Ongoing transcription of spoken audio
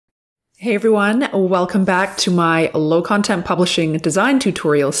Hey everyone, welcome back to my low content publishing design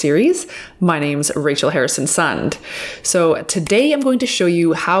tutorial series. My name's Rachel Harrison Sund. So today I'm going to show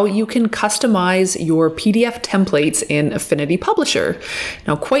you how you can customize your PDF templates in Affinity Publisher.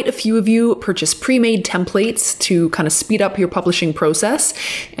 Now, quite a few of you purchase pre-made templates to kind of speed up your publishing process.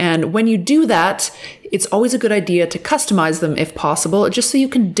 And when you do that, it's always a good idea to customize them if possible, just so you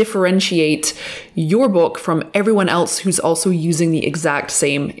can differentiate your book from everyone else who's also using the exact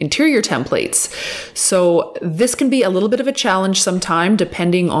same interior templates. So this can be a little bit of a challenge sometime,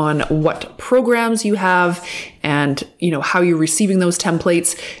 depending on what programs you have and how you're receiving those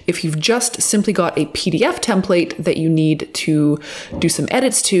templates. If you've just simply got a PDF template that you need to do some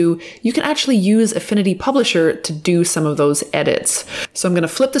edits to, you can actually use Affinity Publisher to do some of those edits. So I'm going to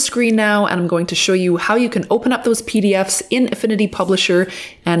flip the screen now and I'm going to show you how you can open up those PDFs in Affinity Publisher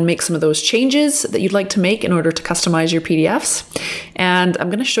and make some of those changes that you'd like to make in order to customize your PDFs. And I'm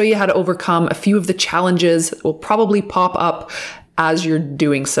going to show you how to overcome a few of the challenges that will probably pop up as you're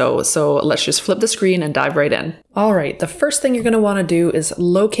doing so. So let's just flip the screen and dive right in. All right, the first thing you're going to want to do is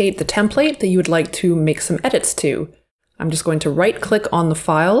locate the template that you would like to make some edits to. I'm just going to right click on the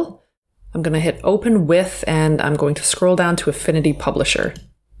file. I'm going to hit open with, and I'm going to scroll down to Affinity Publisher.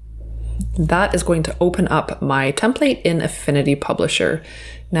 That is going to open up my template in Affinity Publisher.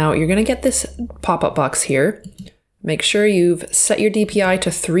 Now you're going to get this pop-up box here. Make sure you've set your DPI to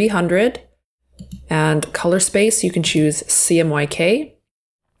 300. And color space, you can choose CMYK.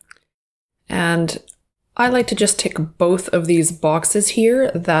 And I like to just tick both of these boxes here.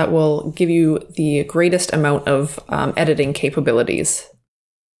 That will give you the greatest amount of editing capabilities.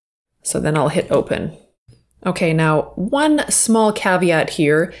 So then I'll hit open. Okay, now one small caveat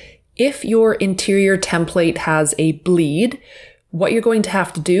here. If your interior template has a bleed, what you're going to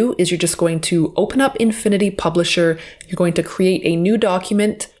have to do is you're just going to open up Affinity Publisher. You're going to create a new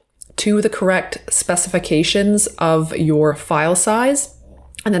document to the correct specifications of your file size,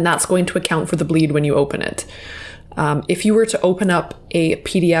 and then that's going to account for the bleed when you open it. If you were to open up a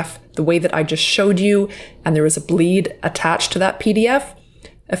PDF the way that I just showed you, and there was a bleed attached to that PDF,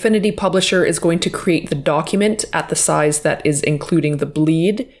 Affinity Publisher is going to create the document at the size that is including the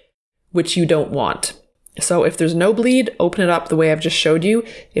bleed, which you don't want. So if there's no bleed, open it up the way I've just showed you.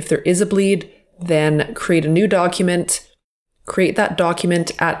 If there is a bleed, then create a new document. Create that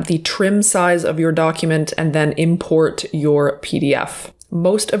document at the trim size of your document and then import your PDF.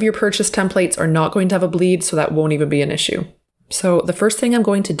 Most of your purchase templates are not going to have a bleed, so that won't even be an issue. So the first thing I'm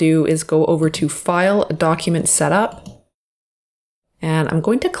going to do is go over to File, Document Setup, and I'm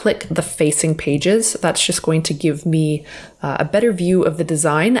going to click the facing pages. That's just going to give me a better view of the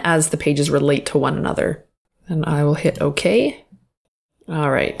design as the pages relate to one another. And I will hit OK. All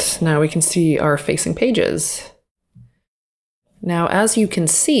right, now we can see our facing pages. Now, as you can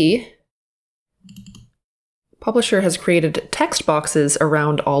see, Publisher has created text boxes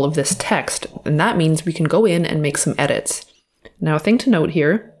around all of this text, and that means we can go in and make some edits. Now, a thing to note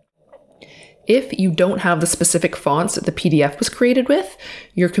here, if you don't have the specific fonts that the PDF was created with,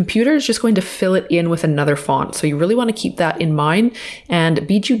 your computer is just going to fill it in with another font. So you really want to keep that in mind and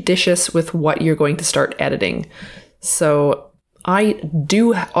be judicious with what you're going to start editing. So I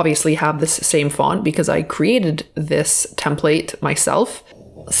do obviously have this same font because I created this template myself.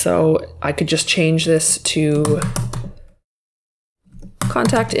 So I could just change this to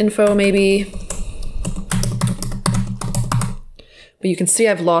contact info maybe. But you can see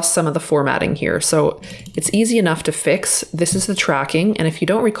I've lost some of the formatting here. So it's easy enough to fix. This is the tracking. And if you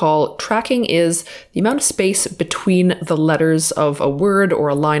don't recall, tracking is the amount of space between the letters of a word or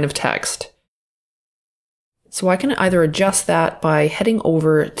a line of text. So I can either adjust that by heading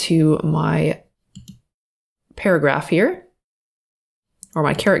over to my paragraph here, or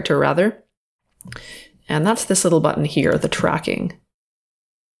my character rather, and that's this little button here, the tracking.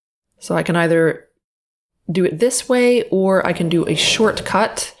 So I can either do it this way, or I can do a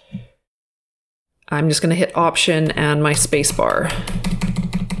shortcut. I'm just going to hit Option and my space bar.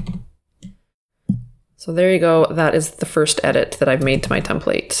 So there you go, that is the first edit that I've made to my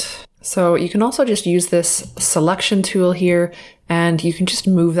template. So you can also just use this selection tool here, and you can just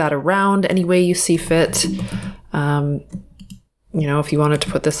move that around any way you see fit. If you wanted to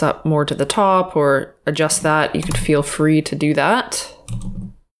put this up more to the top or adjust that, you could feel free to do that.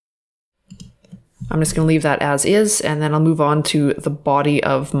 I'm just going to leave that as is, and then I'll move on to the body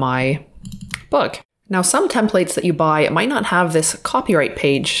of my book. Now, some templates that you buy might not have this copyright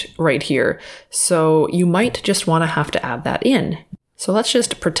page right here, so you might just want to have to add that in. So let's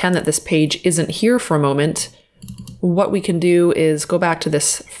just pretend that this page isn't here for a moment. What we can do is go back to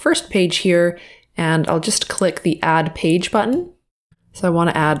this first page here, and I'll just click the Add Page button. So I want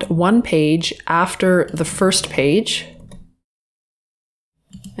to add one page after the first page.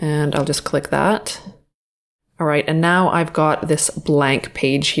 And I'll just click that. All right, and now I've got this blank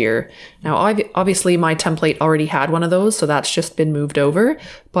page here. Now, obviously my template already had one of those, so that's just been moved over.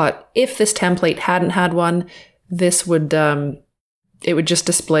 But if this template hadn't had one, this would it would just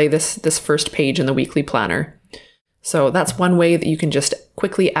display this first page in the weekly planner. So that's one way that you can just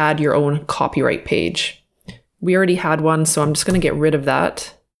quickly add your own copyright page. We already had one, so I'm just going to get rid of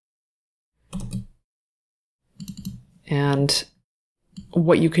that. And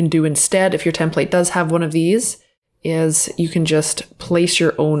what you can do instead, if your template does have one of these, is you can just place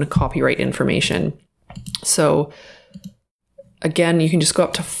your own copyright information. So again, you can just go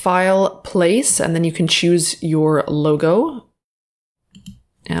up to File, Place, and then you can choose your logo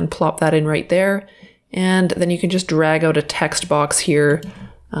and plop that in right there. And then you can just drag out a text box here.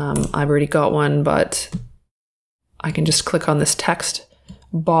 I've already got one, but I can just click on this text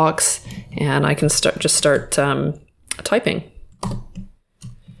box and I can start typing.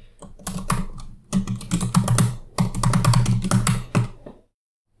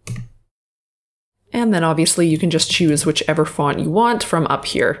 And then obviously you can just choose whichever font you want from up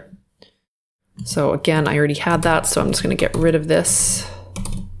here. So again, I already had that, so I'm just going to get rid of this.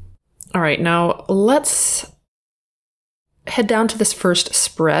 All right, now let's head down to this first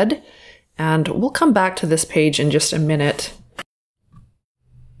spread, and we'll come back to this page in just a minute.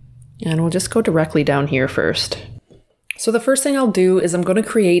 And we'll just go directly down here first. So the first thing I'll do is I'm going to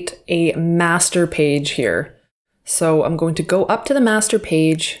create a master page here. So I'm going to go up to the master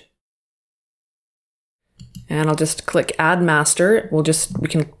page, and I'll just click Add Master. We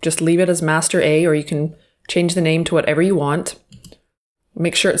can just leave it as Master A, or you can change the name to whatever you want.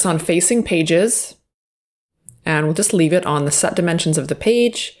 Make sure it's on facing pages, and we'll just leave it on the set dimensions of the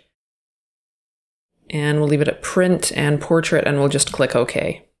page. And we'll leave it at Print and Portrait, and we'll just click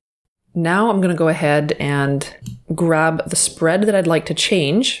OK. Now I'm going to go ahead and grab the spread that I'd like to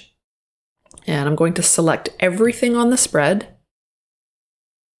change, and I'm going to select everything on the spread.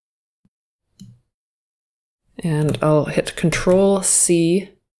 And I'll hit Control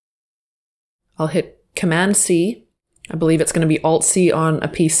C. I'll hit Command C. I believe it's going to be Alt C on a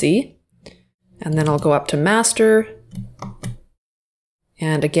PC. And then I'll go up to Master.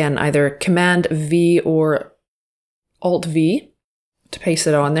 And again, either Command V or Alt V to paste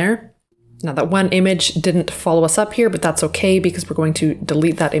it on there. Now that one image didn't follow us up here, but that's okay because we're going to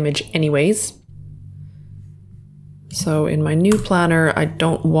delete that image anyways. So in my new planner, I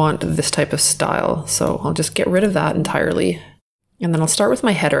don't want this type of style, so I'll just get rid of that entirely. And then I'll start with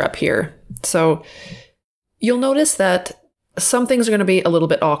my header up here. So you'll notice that some things are going to be a little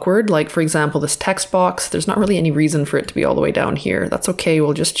bit awkward, like for example, this text box. There's not really any reason for it to be all the way down here. That's okay,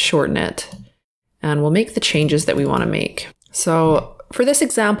 we'll just shorten it. And we'll make the changes that we want to make. So for this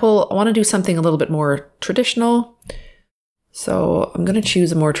example, I want to do something a little bit more traditional. So I'm going to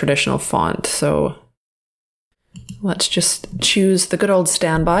choose a more traditional font. So let's just choose the good old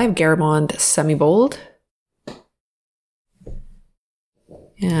standby of Garamond Semi-Bold.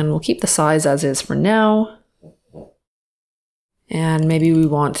 And we'll keep the size as is for now. And maybe we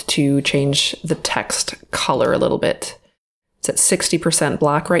want to change the text color a little bit. It's at 60%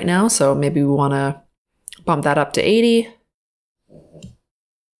 black right now, so maybe we want to bump that up to 80.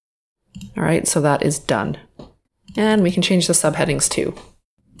 All right, so that is done. And we can change the subheadings too.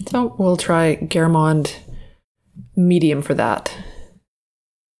 So we'll try Garamond Medium for that.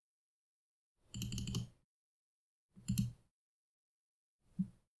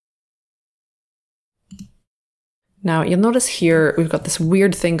 Now you'll notice here we've got this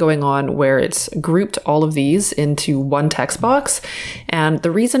weird thing going on where it's grouped all of these into one text box. And the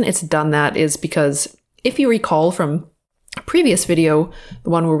reason it's done that is because if you recall from a previous video,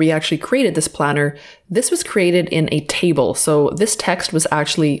 the one where we actually created this planner, this was created in a table. So this text was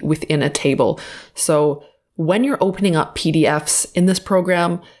actually within a table. So when you're opening up PDFs in this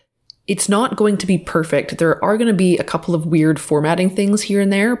program, it's not going to be perfect. There are going to be a couple of weird formatting things here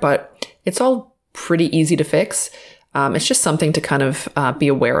and there, but it's all pretty easy to fix. It's just something to kind of be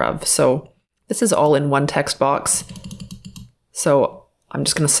aware of. So this is all in one text box. So I'm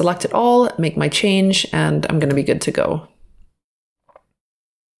just going to select it all, make my change, and I'm going to be good to go.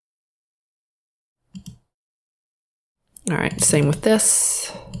 All right, same with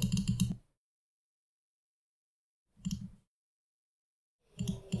this.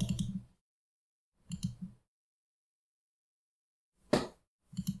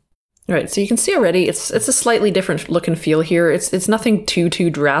 All right, so you can see already it's a slightly different look and feel here. It's nothing too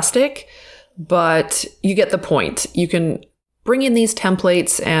drastic, but you get the point. You can bring in these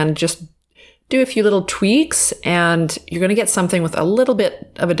templates and just do a few little tweaks, and you're going to get something with a little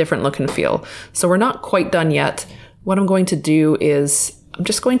bit of a different look and feel. So we're not quite done yet. What I'm going to do is I'm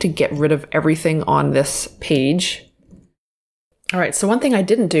just going to get rid of everything on this page. All right, so one thing I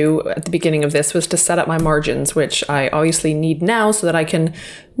didn't do at the beginning of this was to set up my margins, which I obviously need now so that I can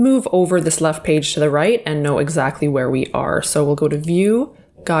move over this left page to the right and know exactly where we are. So we'll go to View,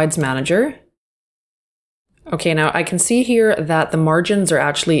 Guides Manager. Okay, now I can see here that the margins are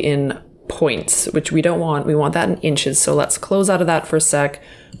actually in points, which we don't want. We want that in inches. So let's close out of that for a sec.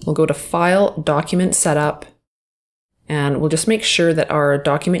 We'll go to File, Document Setup, and we'll just make sure that our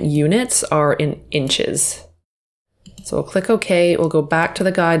document units are in inches. So we'll click OK, we'll go back to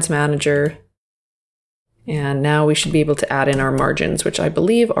the Guides Manager, and now we should be able to add in our margins, which I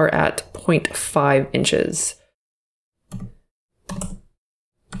believe are at 0.5 inches.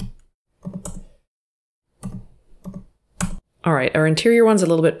 All right, our interior one's a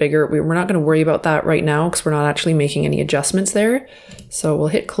little bit bigger. We're not going to worry about that right now because we're not actually making any adjustments there. So we'll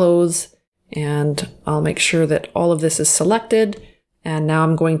hit close, and I'll make sure that all of this is selected. And now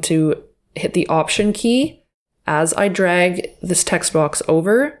I'm going to hit the Option key as I drag this text box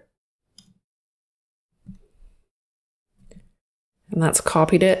over. And that's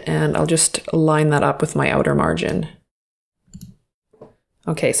copied it, and I'll just line that up with my outer margin.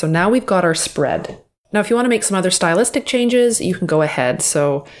 Okay, so now we've got our spread. Now, if you want to make some other stylistic changes, you can go ahead.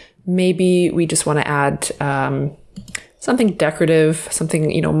 So maybe we just want to add something decorative,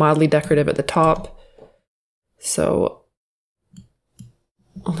 something, mildly decorative at the top. So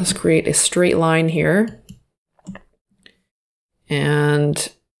I'll just create a straight line here.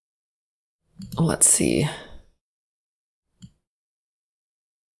 And let's see.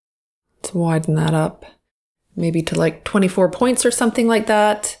 Let's widen that up, maybe to like 24 points or something like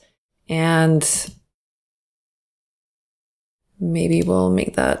that. And maybe we'll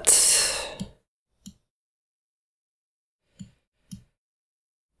make that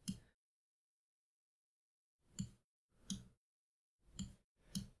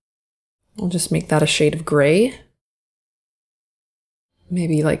we'll just make that a shade of gray.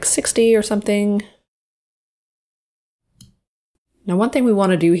 Maybe like 60 or something. Now, one thing we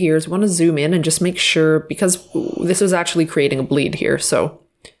want to do here is we want to zoom in and just make sure, because this is actually creating a bleed here. So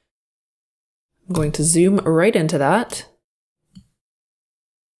I'm going to zoom right into that.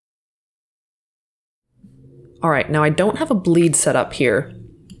 All right, now I don't have a bleed set up here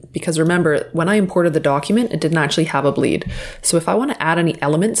because remember, when I imported the document, it didn't actually have a bleed. So if I want to add any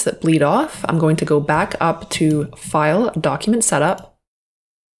elements that bleed off, I'm going to go back up to File, Document Setup,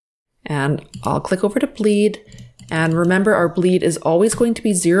 and I'll click over to bleed. And remember, our bleed is always going to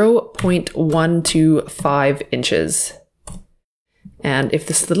be 0.125 inches. And if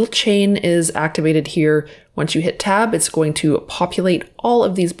this little chain is activated here, once you hit tab, it's going to populate all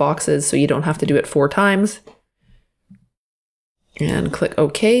of these boxes so you don't have to do it 4 times. And click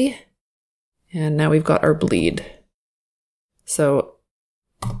OK. And now we've got our bleed. So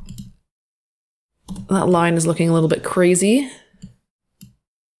that line is looking a little bit crazy.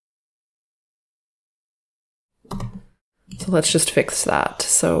 So let's just fix that.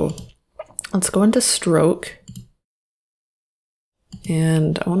 So let's go into stroke,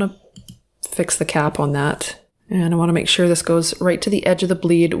 and I want to fix the cap on that. And I want to make sure this goes right to the edge of the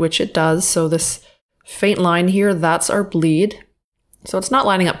bleed, which it does. So this faint line here, that's our bleed. So it's not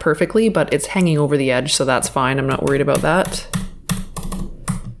lining up perfectly, but it's hanging over the edge, so that's fine. I'm not worried about that.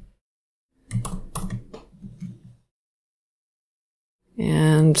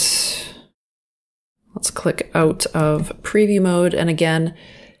 And let's click out of preview mode. And again,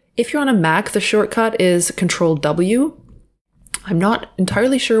 if you're on a Mac, the shortcut is Control-W. I'm not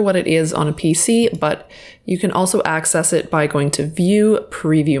entirely sure what it is on a PC, but you can also access it by going to View,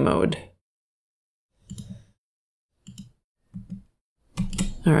 Preview Mode.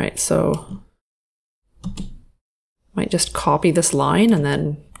 All right, so might just copy this line and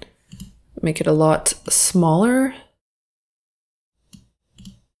then make it a lot smaller.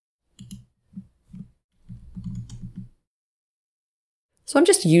 So I'm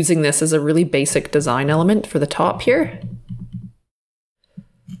just using this as a really basic design element for the top here.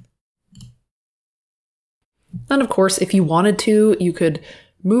 And of course, if you wanted to, you could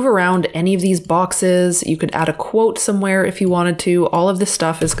move around any of these boxes. You could add a quote somewhere if you wanted to. All of this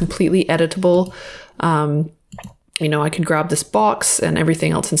stuff is completely editable. I could grab this box and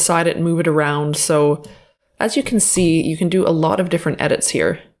everything else inside it and move it around. So as you can see, you can do a lot of different edits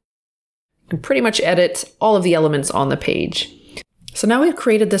here. You can pretty much edit all of the elements on the page. So now we've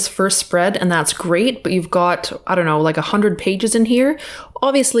created this first spread, and that's great, but you've got, I don't know, like 100 pages in here.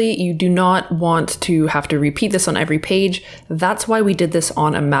 Obviously, you do not want to have to repeat this on every page. That's why we did this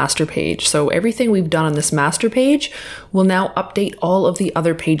on a master page. So everything we've done on this master page will now update all of the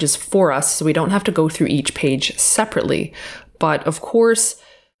other pages for us, so we don't have to go through each page separately. But of course,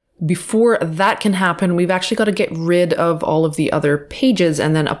 before that can happen, we've actually got to get rid of all of the other pages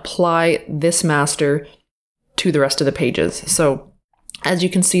and then apply this master to the rest of the pages. So as you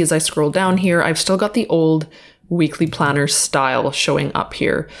can see, as I scroll down here, I've still got the old weekly planner style showing up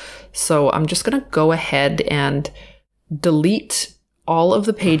here. So I'm just going to go ahead and delete all of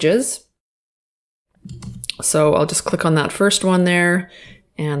the pages. So I'll just click on that first one there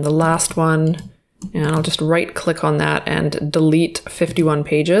and the last one, and I'll just right click on that and delete 51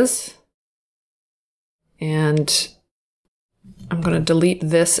 pages. And I'm going to delete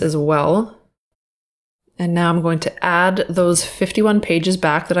this as well. And now I'm going to add those 51 pages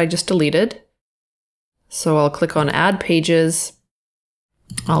back that I just deleted. So I'll click on Add Pages.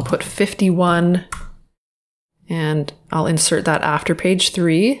 I'll put 51 and I'll insert that after page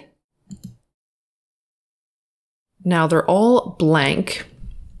 3. Now they're all blank.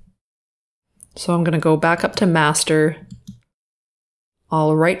 So I'm going to go back up to Master.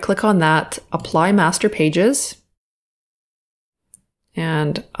 I'll right click on that, Apply Master Pages.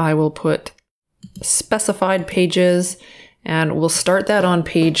 And I will put Specified Pages, and we'll start that on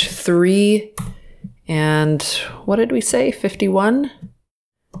page 3. And what did we say? 51?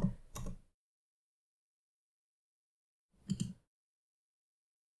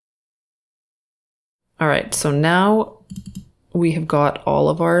 All right, so now we have got all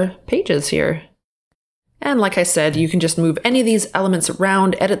of our pages here. And like I said, you can just move any of these elements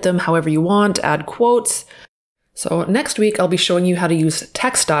around, edit them however you want, add quotes. So next week, I'll be showing you how to use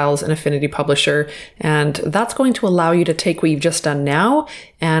text styles in Affinity Publisher, and that's going to allow you to take what you've just done now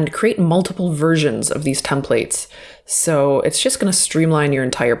and create multiple versions of these templates. So it's just going to streamline your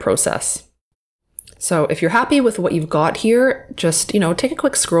entire process. So if you're happy with what you've got here, just, take a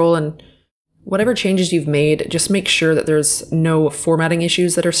quick scroll, and whatever changes you've made, just make sure that there's no formatting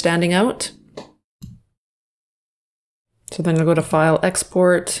issues that are standing out. So then I'll go to File,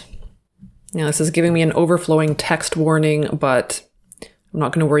 Export. Now this is giving me an overflowing text warning, but I'm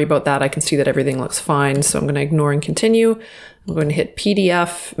not going to worry about that. I can see that everything looks fine, so I'm going to ignore and continue. I'm going to hit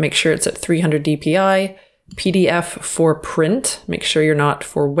PDF, make sure it's at 300 dpi, PDF for print, make sure you're not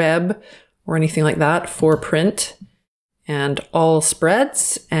for web or anything like that, for print, and all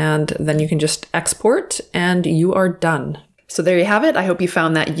spreads, and then you can just export and you are done. So there you have it. I hope you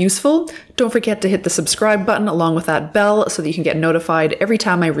found that useful. Don't forget to hit the subscribe button along with that bell so that you can get notified every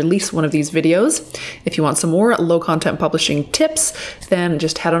time I release one of these videos. If you want some more low content publishing tips, then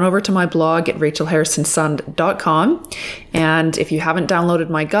just head on over to my blog at rachelharrisonsund.com. And if you haven't downloaded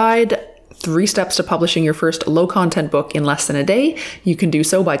my guide, 3 steps to publishing your first low content book in less than a day, you can do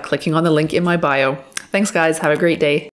so by clicking on the link in my bio. Thanks guys, have a great day.